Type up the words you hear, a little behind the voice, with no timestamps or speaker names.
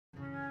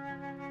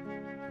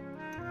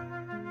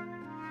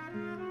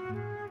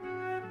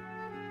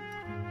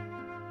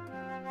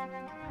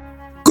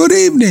Good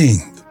evening.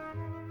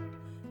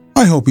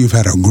 I hope you've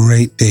had a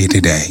great day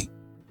today.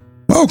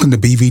 Welcome to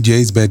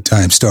BVJ's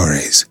Bedtime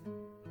Stories.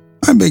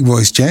 I'm Big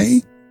Voice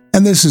Jay,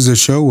 and this is a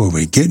show where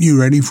we get you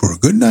ready for a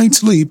good night's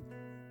sleep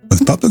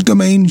with public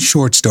domain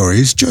short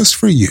stories just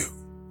for you.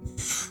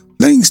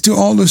 Links to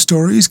all the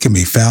stories can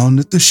be found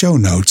at the show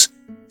notes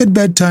at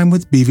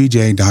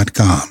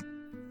bedtimewithbvj.com.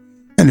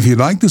 And if you'd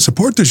like to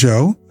support the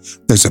show,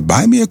 there's a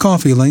Buy Me a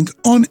Coffee link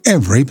on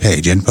every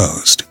page and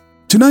post.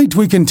 Tonight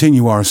we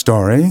continue our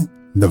story,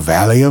 The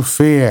Valley of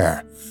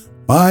Fear,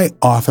 by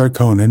Arthur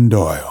Conan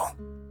Doyle.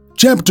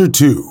 Chapter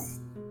 2.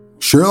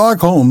 Sherlock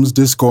Holmes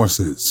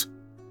Discourses.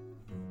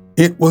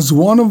 It was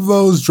one of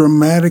those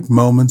dramatic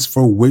moments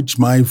for which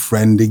my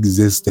friend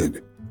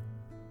existed.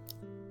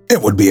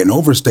 It would be an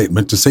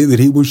overstatement to say that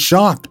he was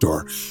shocked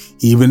or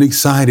even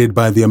excited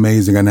by the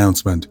amazing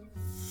announcement.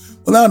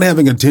 Without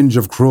having a tinge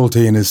of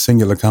cruelty in his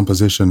singular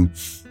composition,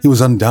 he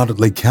was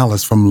undoubtedly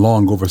callous from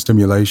long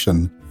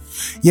overstimulation.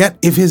 Yet,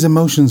 if his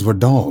emotions were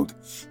dulled,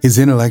 his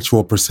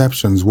intellectual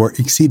perceptions were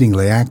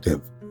exceedingly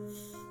active.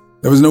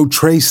 There was no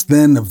trace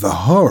then of the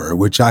horror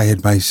which I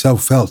had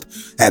myself felt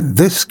at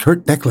this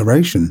curt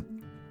declaration,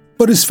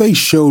 but his face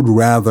showed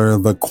rather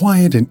the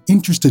quiet and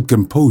interested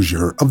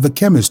composure of the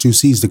chemist who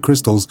sees the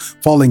crystals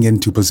falling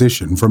into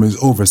position from his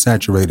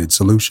oversaturated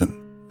solution.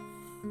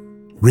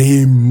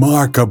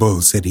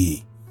 "Remarkable," said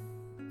he.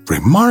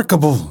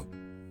 "Remarkable.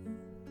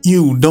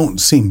 You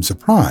don't seem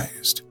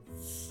surprised."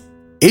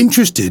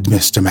 "Interested,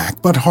 Mr. Mac,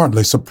 but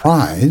hardly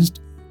surprised.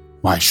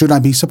 Why should I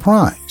be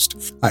surprised?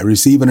 I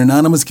receive an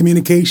anonymous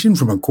communication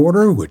from a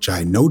quarter which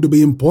I know to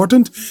be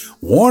important,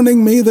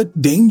 warning me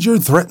that danger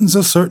threatens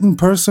a certain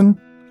person.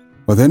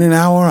 Within an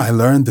hour, I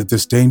learned that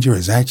this danger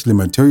has actually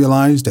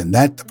materialized and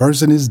that the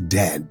person is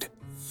dead.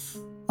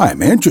 I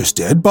am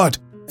interested, but,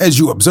 as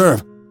you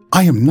observe,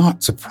 I am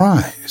not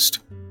surprised."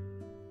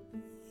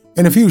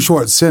 In a few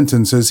short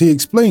sentences, he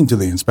explained to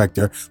the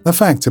inspector the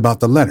facts about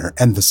the letter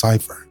and the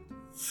cipher.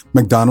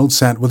 MacDonald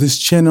sat with his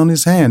chin on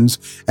his hands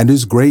and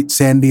his great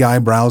sandy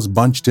eyebrows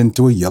bunched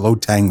into a yellow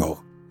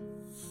tangle.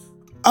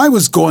 "I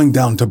was going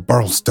down to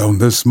Burlstone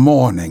this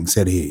morning,"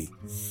 said he.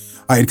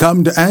 "I had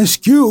come to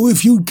ask you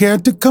if you'd care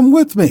to come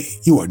with me,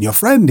 you and your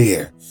friend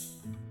here.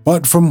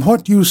 But from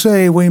what you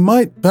say, we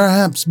might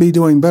perhaps be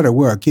doing better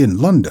work in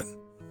London."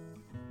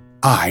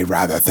 "I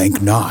rather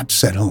think not,"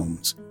 said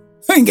Holmes.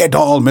 "Hang it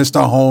all,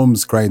 Mr.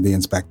 Holmes," cried the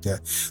inspector.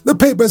 "The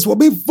papers will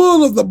be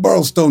full of the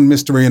Burlstone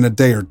mystery in a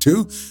day or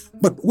two.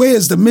 But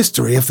where's the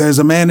mystery if there's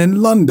a man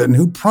in London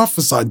who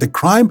prophesied the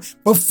crime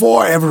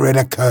before ever it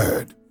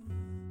occurred?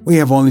 We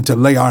have only to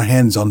lay our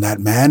hands on that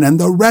man and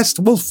the rest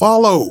will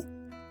follow."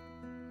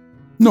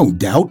 "No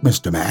doubt,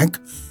 Mr. Mac.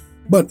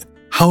 But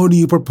how do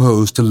you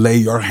propose to lay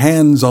your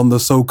hands on the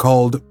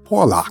so-called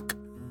Porlock?"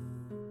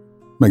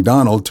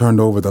 MacDonald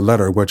turned over the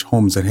letter which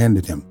Holmes had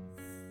handed him.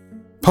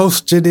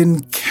 "Posted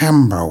in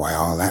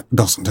Camberwell. That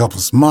doesn't help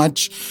us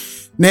much.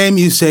 Name,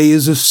 you say,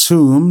 is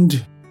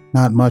assumed.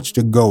 Not much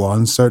to go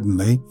on,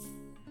 certainly.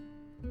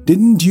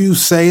 Didn't you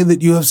say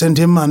that you have sent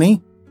him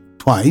money?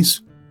 Twice.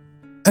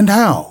 And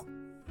how?"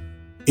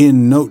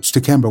 "In notes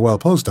to Camberwell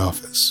Post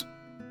Office."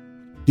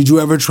 "Did you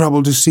ever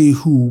trouble to see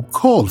who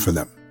called for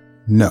them?"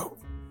 "No."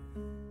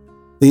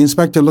 The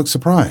inspector looked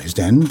surprised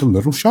and a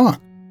little shocked.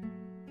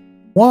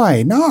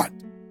 "Why not?"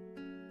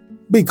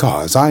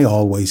 "Because I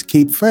always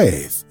keep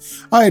faith.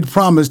 I had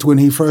promised when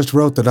he first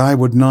wrote that I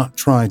would not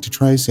try to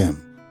trace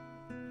him."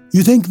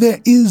 "You think there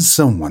is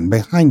someone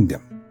behind him?"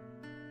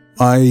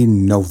 "I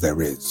know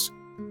there is."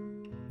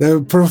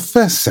 "The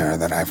professor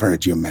that I've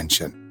heard you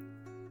mention."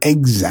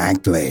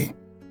 "Exactly."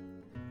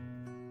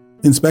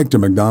 Inspector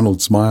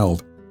MacDonald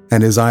smiled,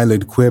 and his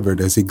eyelid quivered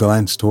as he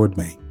glanced toward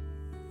me.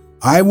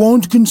 "I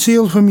won't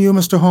conceal from you,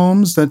 Mr.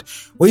 Holmes, that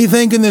we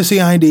think in the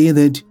CID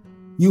that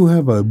you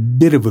have a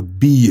bit of a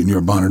bee in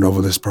your bonnet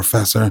over this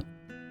professor.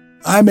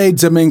 I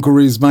made some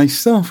inquiries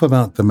myself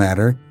about the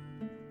matter.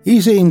 He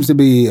seems to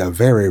be a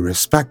very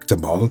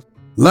respectable,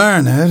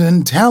 learned,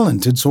 and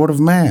talented sort of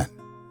man."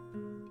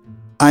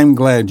 "I'm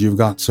glad you've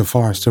got so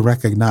far as to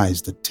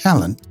recognize the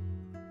talent."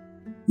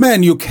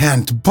 "Man, you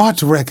can't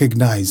but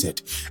recognize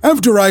it.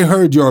 After I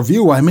heard your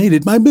view, I made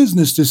it my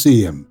business to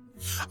see him.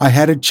 I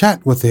had a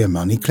chat with him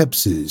on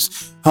eclipses.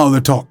 How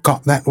the talk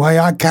got that way,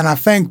 I cannot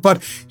think,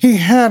 but he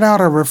had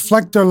out a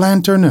reflector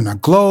lantern and a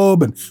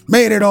globe and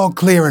made it all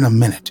clear in a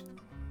minute.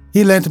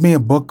 He lent me a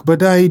book,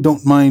 but I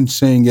don't mind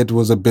saying it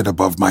was a bit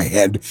above my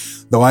head,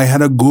 though I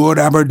had a good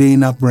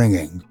Aberdeen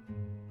upbringing.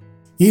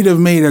 He'd have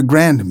made a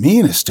grand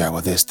minister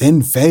with his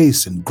thin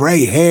face and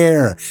grey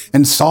hair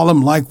and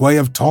solemn-like way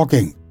of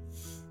talking.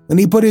 When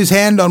he put his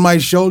hand on my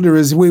shoulder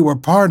as we were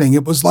parting,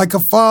 it was like a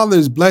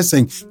father's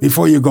blessing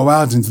before you go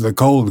out into the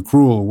cold,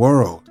 cruel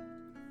world."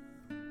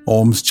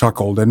 Holmes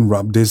chuckled and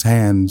rubbed his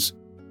hands.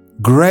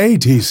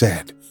 "Great," he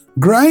said.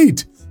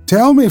 "Great!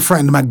 Tell me,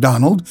 friend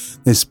MacDonald,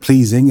 this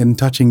pleasing and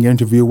touching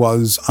interview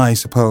was, I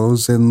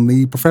suppose, in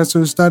the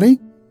professor's study?"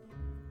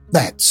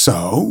 "That's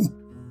so."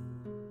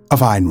 "A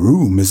fine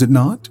room, is it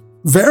not?"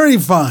 "Very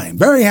fine,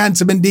 very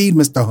handsome indeed,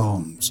 Mr.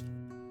 Holmes."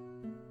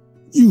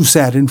 You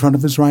sat in front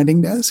of his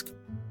writing desk?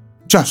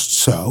 Just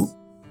so?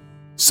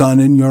 Sun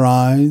in your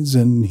eyes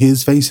and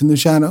his face in the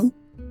shadow?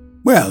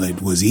 Well,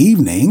 it was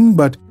evening,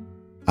 but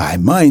I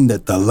mind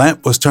that the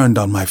lamp was turned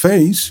on my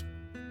face.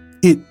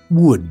 It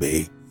would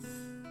be.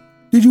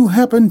 Did you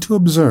happen to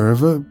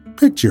observe a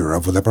picture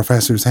over the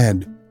professor's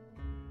head?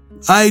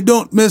 I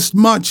don't miss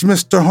much,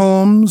 Mr.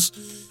 Holmes.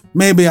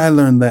 Maybe I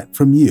learned that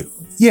from you.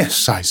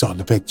 Yes, I saw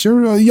the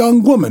picture, a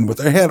young woman with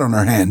her head on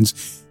her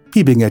hands,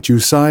 peeping at you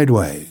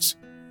sideways.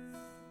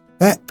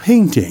 That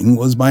painting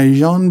was by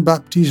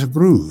Jean-Baptiste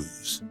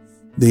Greuze.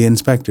 The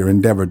inspector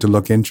endeavored to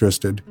look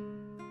interested.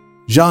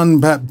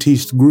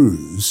 Jean-Baptiste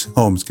Greuze,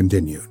 Holmes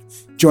continued,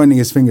 joining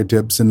his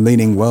fingertips and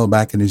leaning well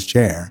back in his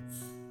chair,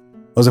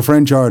 was a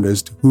French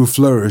artist who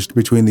flourished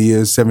between the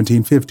years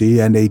 1750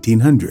 and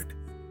 1800.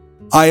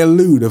 I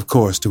allude, of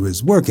course, to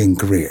his working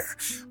career.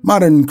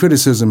 Modern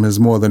criticism has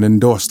more than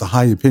endorsed the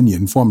high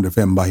opinion formed of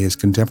him by his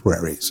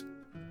contemporaries.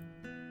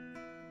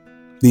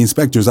 The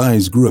inspector's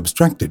eyes grew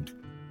abstracted.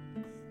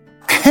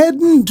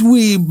 Hadn't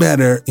we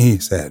better, he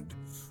said.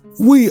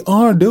 We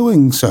are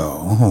doing so,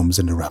 Holmes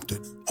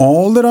interrupted.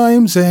 All that I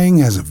am saying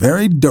has a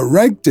very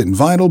direct and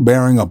vital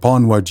bearing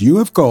upon what you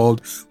have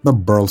called the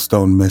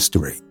Burlstone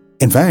mystery.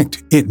 In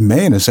fact, it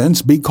may in a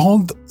sense be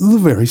called the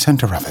very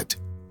center of it.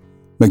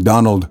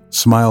 MacDonald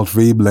smiled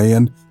feebly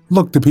and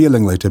looked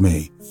appealingly to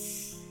me.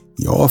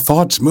 Your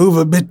thoughts move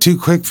a bit too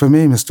quick for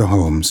me, Mr.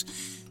 Holmes.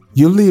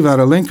 You leave out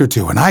a link or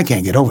two and I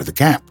can't get over the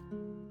gap.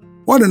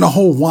 What in the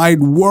whole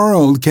wide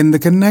world can the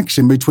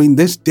connection between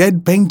this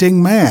dead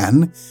painting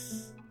man?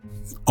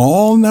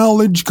 All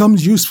knowledge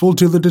comes useful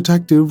to the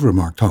detective,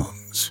 remarked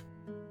Holmes.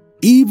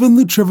 Even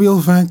the trivial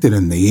fact that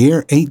in the year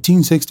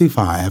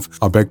 1865,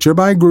 a picture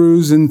by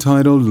Greuze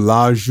entitled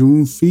La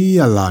Jeune Fille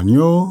à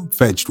l'Agneau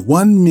fetched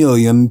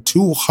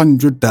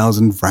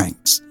 1,200,000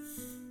 francs,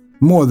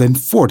 more than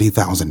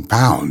 40,000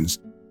 pounds,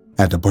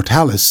 at the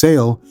Portalis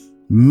sale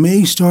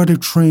may start a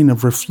train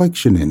of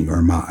reflection in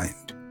your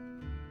mind.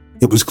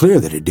 It was clear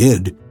that it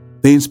did.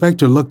 The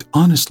inspector looked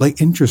honestly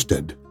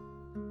interested.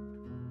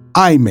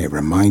 I may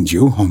remind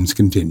you, Holmes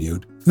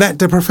continued, that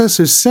the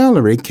professor's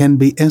salary can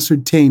be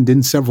ascertained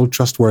in several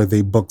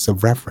trustworthy books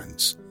of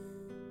reference.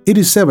 It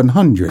is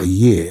 $700 a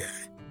year.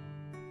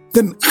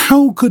 Then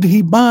how could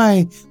he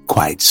buy?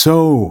 Quite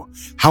so.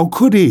 How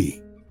could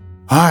he?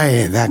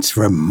 Aye, that's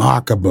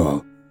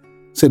remarkable,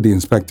 said the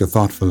inspector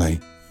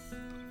thoughtfully.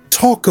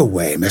 Talk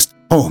away, Mr.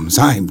 Holmes.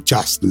 I'm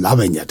just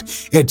loving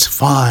it. It's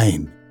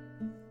fine.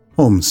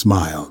 Holmes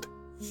smiled.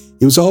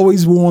 He was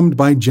always warmed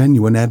by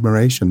genuine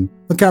admiration,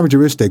 a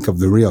characteristic of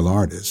the real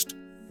artist.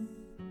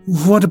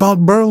 What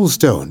about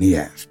Burlstone? He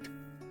asked.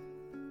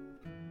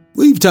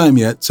 We've time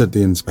yet, said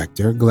the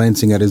inspector,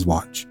 glancing at his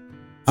watch.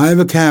 I have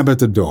a cab at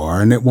the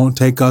door, and it won't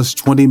take us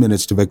 20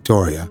 minutes to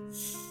Victoria.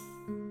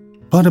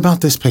 But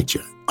about this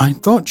picture, I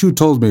thought you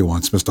told me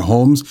once, Mr.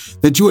 Holmes,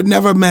 that you had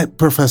never met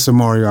Professor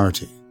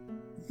Moriarty.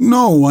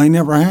 No, I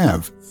never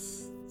have.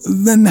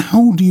 Then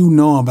how do you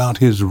know about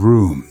his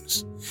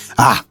rooms?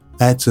 Ah,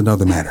 that's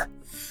another matter.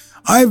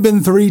 I've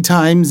been 3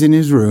 times in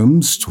his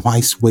rooms,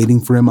 twice waiting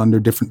for him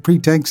under different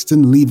pretexts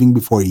and leaving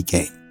before he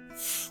came.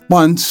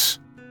 Once,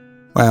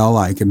 well,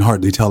 I can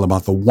hardly tell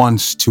about the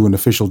once to an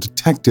official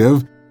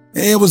detective.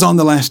 It was on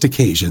the last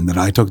occasion that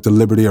I took the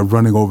liberty of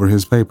running over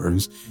his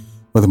papers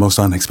with the most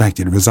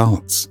unexpected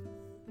results.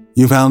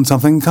 You found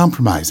something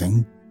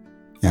compromising?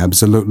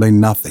 Absolutely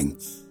nothing.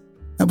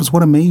 That was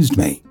what amazed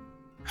me.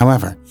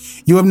 However,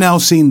 you have now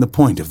seen the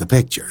point of the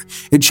picture.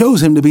 It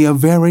shows him to be a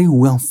very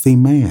wealthy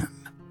man.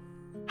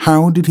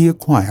 How did he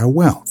acquire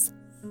wealth?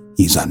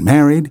 He's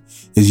unmarried,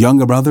 his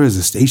younger brother is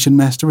a station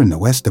master in the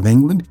west of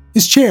England,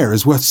 his chair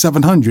is worth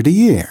 $700 a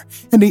year,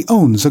 and he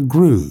owns a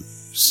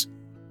Greuze.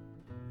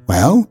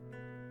 Well,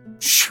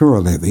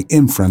 surely the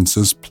inference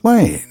is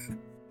plain.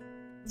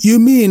 You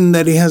mean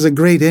that he has a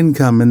great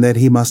income and that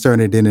he must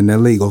earn it in an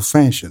illegal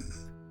fashion?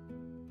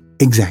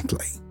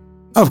 Exactly.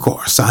 Of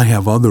course, I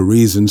have other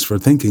reasons for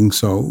thinking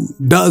so,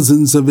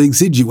 dozens of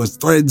exiguous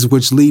threads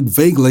which lead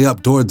vaguely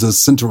up towards the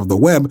center of the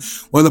web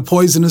where the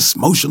poisonous,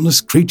 motionless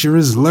creature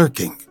is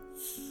lurking.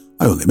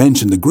 I only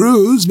mention the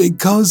Greuze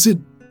because it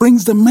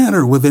brings the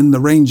matter within the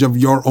range of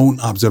your own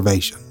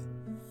observation.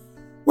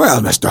 Well,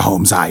 Mr.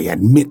 Holmes, I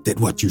admit that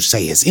what you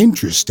say is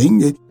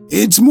interesting.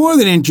 It's more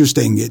than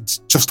interesting, it's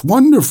just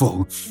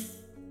wonderful.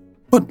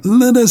 But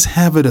let us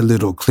have it a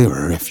little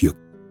clearer, if you...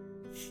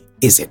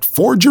 Is it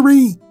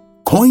forgery?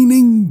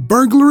 Coining?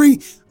 Burglary?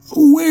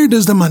 Where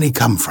does the money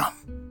come from?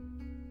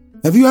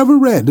 Have you ever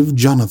read of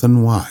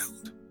Jonathan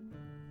Wild?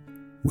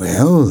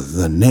 Well,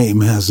 the name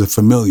has a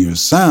familiar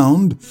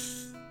sound.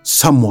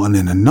 Someone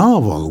in a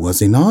novel, was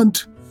he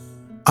not?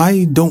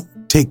 I don't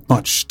take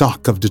much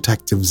stock of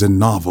detectives in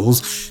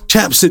novels.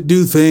 Chaps that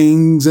do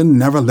things and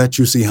never let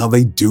you see how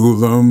they do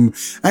them.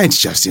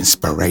 It's just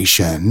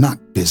inspiration,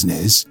 not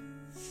business.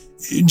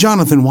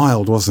 Jonathan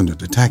Wild wasn't a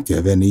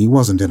detective, and he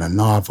wasn't in a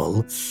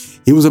novel.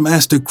 He was a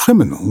master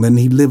criminal, and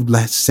he lived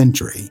last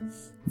century,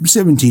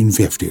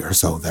 1750 or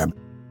so there.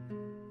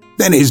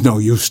 Then he's no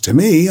use to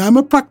me. I'm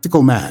a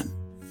practical man.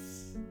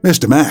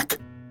 Mr. Mac,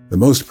 The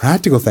most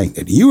practical thing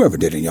that you ever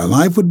did in your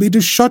life would be to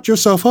shut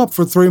yourself up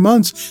for 3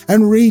 months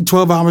and read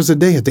 12 hours a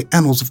day at the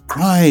Annals of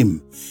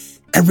Crime.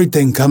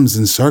 Everything comes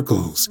in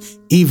circles,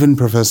 even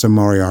Professor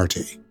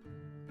Moriarty.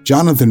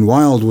 Jonathan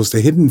Wild was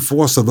the hidden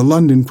force of the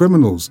London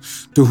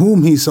criminals, to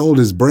whom he sold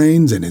his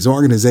brains and his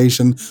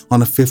organization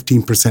on a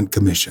 15%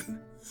 commission.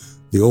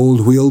 The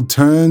old wheel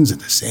turns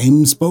and the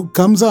same spoke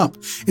comes up.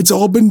 It's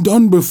all been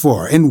done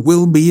before and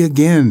will be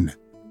again.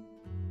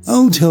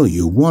 I'll tell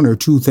you 1 or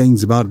 2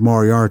 things about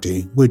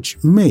Moriarty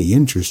which may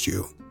interest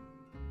you.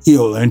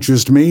 He'll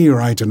interest me,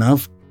 right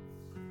enough.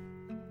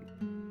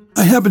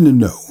 I happen to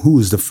know who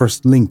is the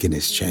first link in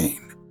his chain.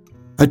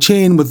 A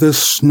chain with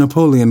this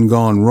Napoleon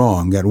gone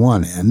wrong at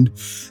one end,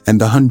 and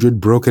 100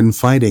 broken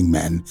fighting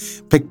men,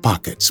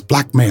 pickpockets,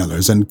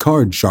 blackmailers, and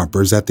card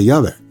sharpers at the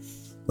other,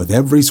 with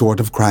every sort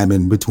of crime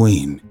in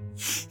between.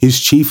 His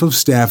chief of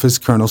staff is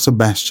Colonel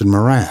Sebastian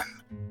Moran,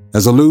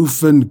 as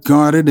aloof and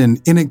guarded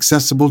and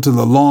inaccessible to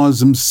the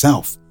laws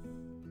himself.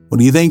 What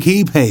do you think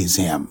he pays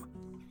him?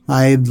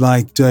 I'd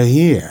like to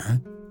hear.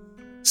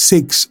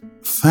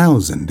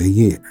 $6,000 a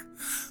year.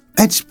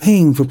 That's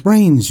paying for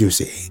brains, you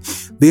see.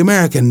 The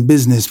American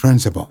business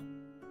principle.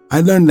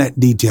 I learned that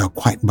detail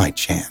quite by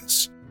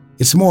chance.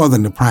 It's more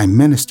than the Prime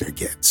Minister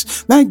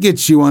gets. That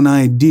gets you an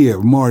idea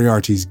of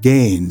Moriarty's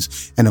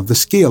gains and of the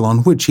scale on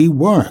which he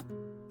worked.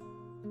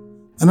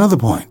 Another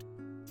point.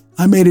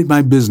 I made it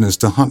my business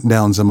to hunt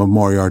down some of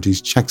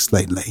Moriarty's checks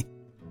lately.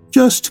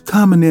 Just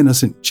common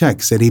innocent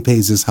checks that he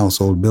pays his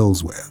household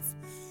bills with.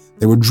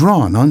 They were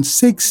drawn on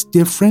 6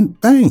 different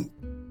banks.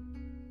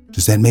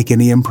 Does that make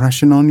any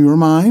impression on your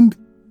mind?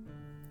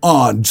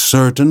 Odd,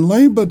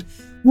 certainly, but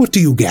what do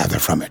you gather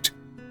from it?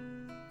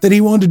 That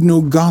he wanted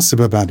no gossip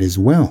about his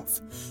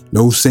wealth.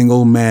 No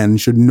single man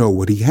should know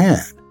what he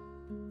had.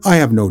 I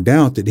have no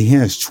doubt that he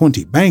has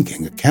 20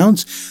 banking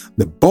accounts,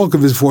 the bulk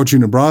of his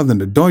fortune abroad in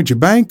the Deutsche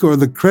Bank or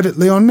the Credit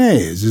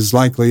Lyonnais, as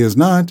likely as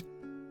not.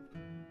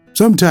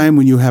 Sometime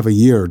when you have a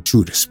year or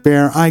 2 to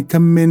spare, I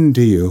commend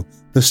to you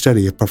the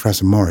study of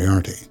Professor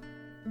Moriarty.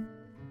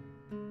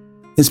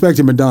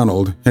 Inspector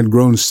MacDonald had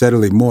grown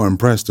steadily more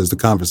impressed as the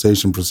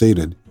conversation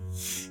proceeded.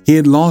 He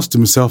had lost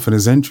himself in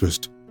his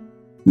interest.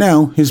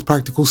 Now his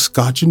practical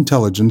Scotch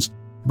intelligence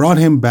brought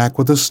him back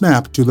with a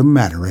snap to the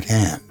matter at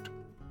hand.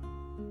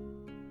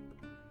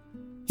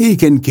 "He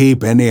can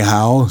keep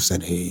anyhow,"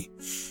 said he.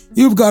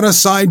 "You've got us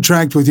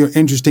sidetracked with your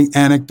interesting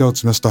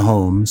anecdotes, Mr.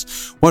 Holmes.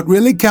 What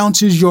really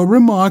counts is your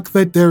remark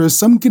that there is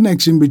some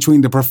connection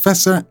between the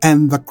professor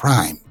and the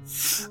crime.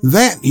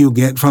 That you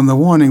get from the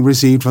warning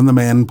received from the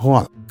man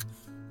Pollock.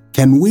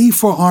 Can we,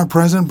 for our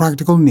present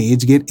practical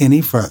needs, get any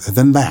further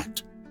than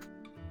that?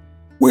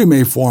 We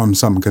may form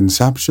some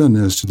conception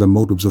as to the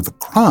motives of the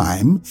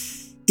crime.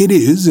 It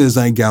is, as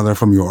I gather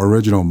from your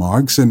original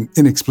marks, an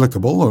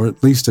inexplicable, or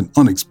at least an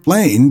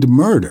unexplained,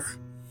 murder.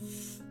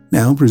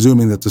 Now,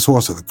 presuming that the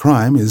source of the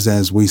crime is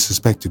as we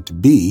suspect it to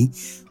be,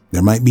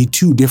 there might be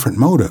 2 different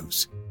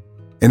motives.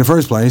 In the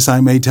first place, I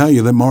may tell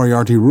you that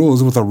Moriarty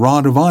rules with a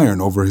rod of iron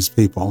over his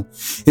people.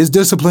 His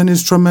discipline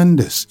is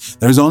tremendous.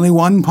 There's only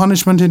one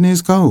punishment in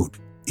his code.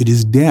 It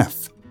is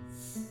death.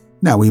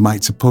 Now, we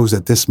might suppose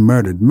that this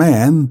murdered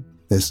man,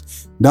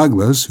 this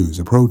Douglas, whose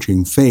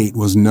approaching fate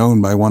was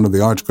known by one of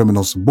the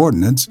archcriminal's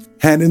subordinates,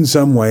 had in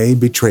some way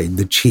betrayed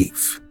the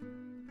chief.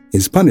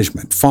 His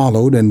punishment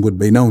followed and would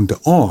be known to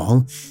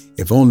all,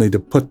 if only to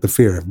put the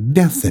fear of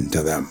death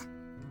into them.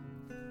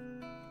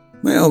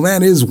 Well,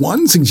 that is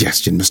one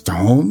suggestion, Mr.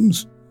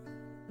 Holmes.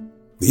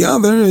 The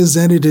other is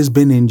that it has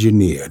been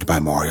engineered by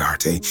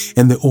Moriarty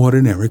in the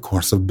ordinary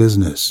course of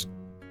business.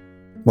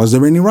 Was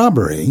there any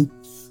robbery?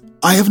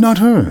 I have not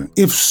heard.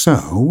 If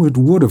so, it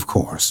would, of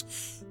course,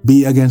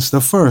 be against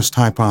the first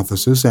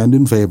hypothesis and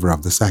in favor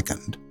of the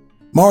second.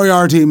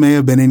 Moriarty may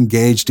have been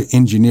engaged to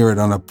engineer it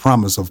on a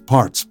promise of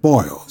part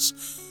spoils,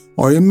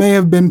 or he may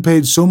have been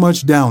paid so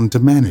much down to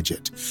manage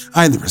it.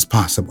 Either is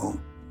possible.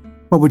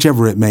 But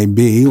whichever it may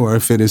be, or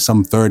if it is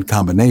some third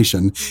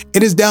combination,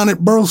 it is down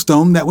at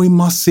Burlstone that we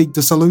must seek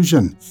the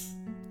solution.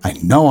 I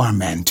know our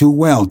man too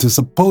well to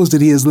suppose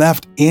that he has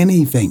left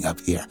anything up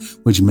here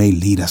which may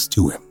lead us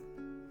to him.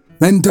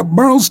 Then to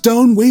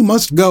Burlstone we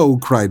must go,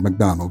 cried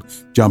MacDonald,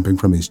 jumping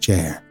from his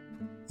chair.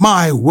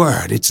 My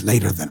word, it's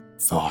later than I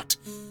thought.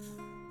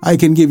 I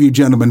can give you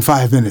gentlemen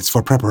 5 minutes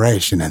for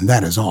preparation, and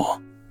that is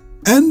all.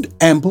 And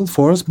ample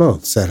for us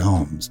both, said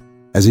Holmes,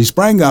 as he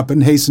sprang up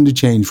and hastened to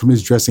change from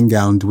his dressing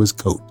gown to his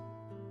coat.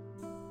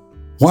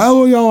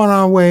 While we are on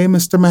our way,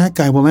 Mr. Mac,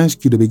 I will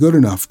ask you to be good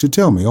enough to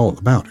tell me all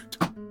about it.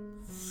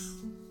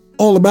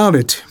 All about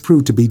it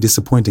proved to be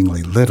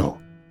disappointingly little,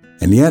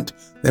 and yet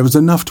there was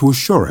enough to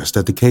assure us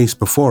that the case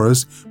before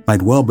us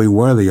might well be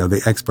worthy of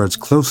the expert's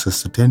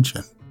closest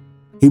attention.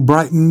 He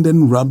brightened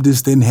and rubbed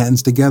his thin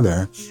hands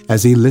together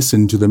as he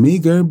listened to the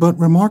meager but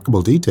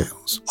remarkable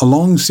details. A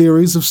long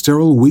series of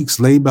sterile weeks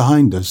lay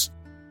behind us,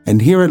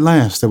 and here at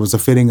last there was a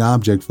fitting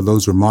object for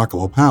those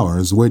remarkable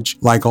powers which,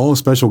 like all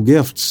special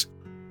gifts,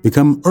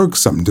 become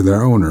irksome to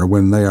their owner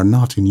when they are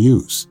not in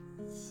use.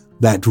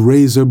 That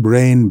razor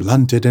brain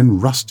blunted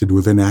and rusted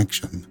with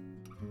inaction.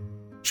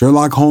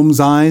 Sherlock Holmes'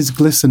 eyes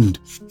glistened,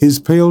 his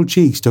pale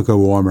cheeks took a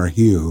warmer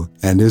hue,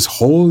 and his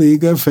whole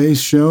eager face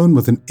shone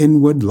with an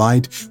inward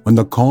light when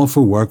the call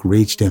for work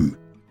reached him.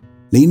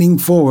 Leaning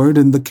forward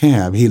in the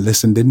cab, he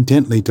listened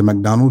intently to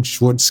MacDonald's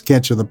short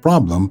sketch of the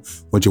problem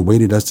which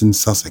awaited us in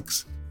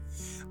Sussex.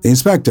 The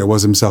inspector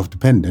was himself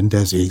dependent,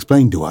 as he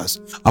explained to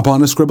us,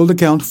 upon a scribbled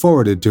account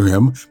forwarded to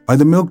him by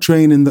the milk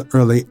train in the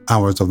early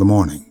hours of the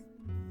morning.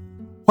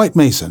 White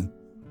Mason,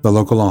 the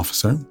local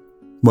officer,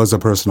 was a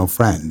personal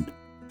friend,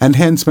 and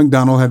hence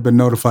MacDonald had been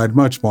notified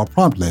much more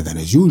promptly than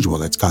is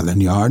usual at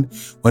Scotland Yard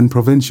when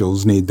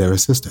provincials need their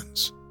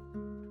assistance.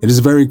 It is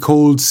a very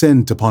cold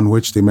scent upon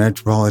which the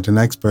metropolitan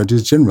expert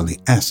is generally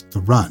asked to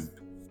run.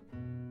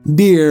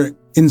 "Dear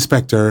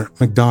Inspector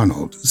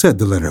MacDonald," said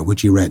the letter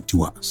which he read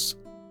to us,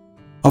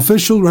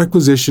 "official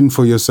requisition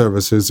for your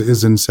services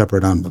is in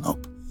separate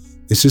envelope.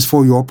 This is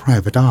for your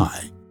private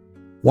eye.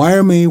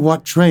 Wire me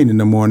what train in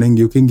the morning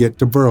you can get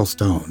to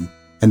Burlstone,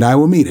 and I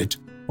will meet it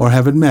or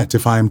have it met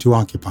if I am too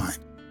occupied.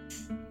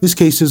 This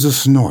case is a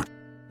snort.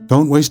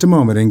 Don't waste a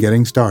moment in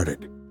getting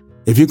started.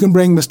 If you can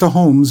bring Mr.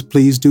 Holmes,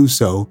 please do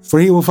so, for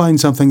he will find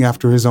something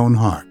after his own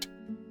heart.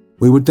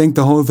 We would think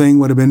the whole thing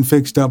would have been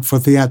fixed up for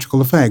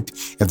theatrical effect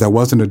if there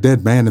wasn't a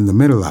dead man in the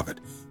middle of it.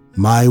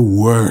 My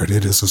word,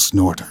 it is a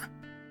snorter."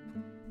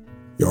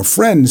 "Your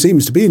friend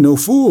seems to be no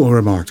fool,"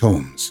 remarked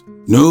Holmes.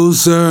 "No,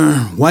 sir.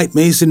 White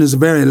Mason is a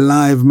very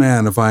live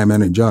man, if I am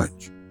any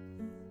judge."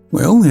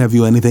 "Well, have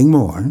you anything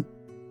more?"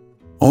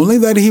 "Only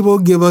that he will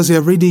give us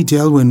every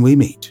detail when we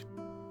meet."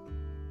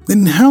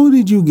 "Then how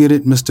did you get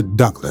at Mr.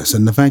 Douglas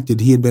and the fact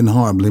that he had been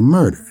horribly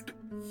murdered?"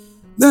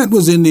 "That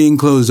was in the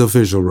enclosed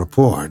official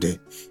report.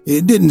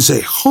 It didn't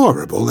say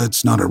horrible.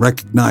 It's not a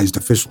recognized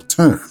official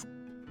term.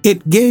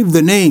 It gave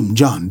the name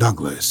John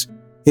Douglas.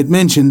 It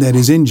mentioned that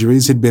his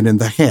injuries had been in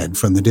the head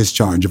from the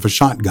discharge of a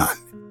shotgun.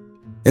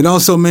 It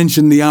also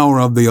mentioned the hour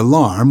of the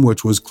alarm,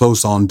 which was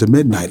close on to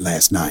midnight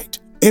last night.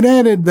 It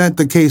added that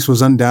the case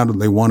was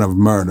undoubtedly one of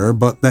murder,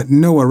 but that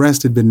no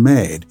arrest had been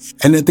made,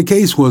 and that the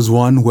case was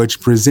one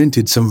which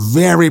presented some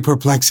very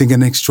perplexing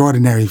and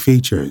extraordinary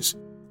features.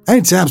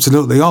 That's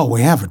absolutely all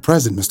we have at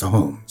present, Mr.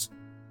 Holmes."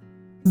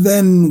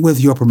 "Then,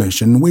 with your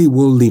permission, we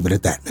will leave it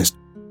at that, Mr.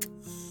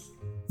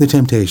 The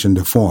temptation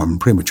to form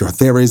premature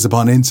theories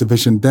upon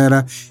insufficient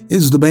data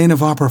is the bane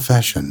of our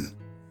profession.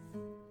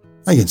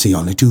 I can see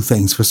only two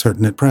things for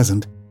certain at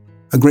present: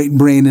 a great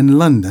brain in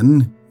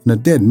London and a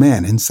dead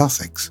man in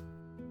Sussex.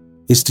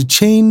 It's the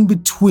chain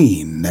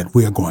between that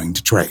we are going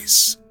to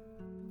trace.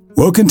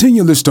 We'll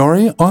continue the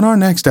story on our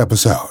next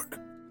episode.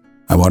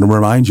 I want to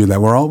remind you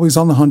that we're always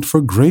on the hunt for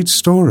great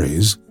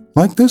stories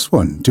like this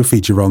one to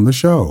feature on the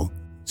show.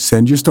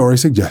 Send your story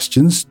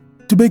suggestions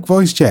to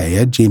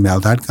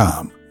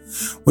bigvoicej@gmail.com.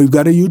 We've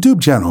got a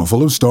YouTube channel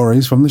full of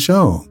stories from the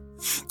show.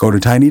 Go to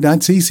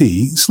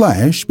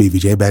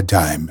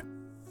tiny.cc/bvjbedtime.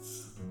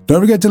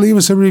 Don't forget to leave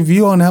us a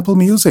review on Apple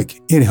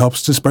Music. It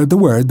helps to spread the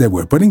word that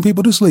we're putting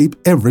people to sleep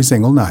every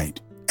single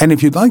night. And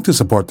if you'd like to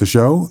support the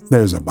show,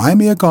 there's a Buy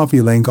Me a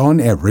Coffee link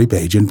on every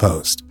page and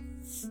post.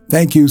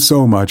 Thank you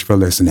so much for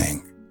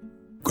listening.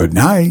 Good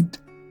night.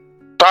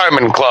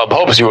 Diamond Club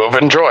hopes you have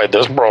enjoyed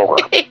this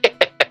program.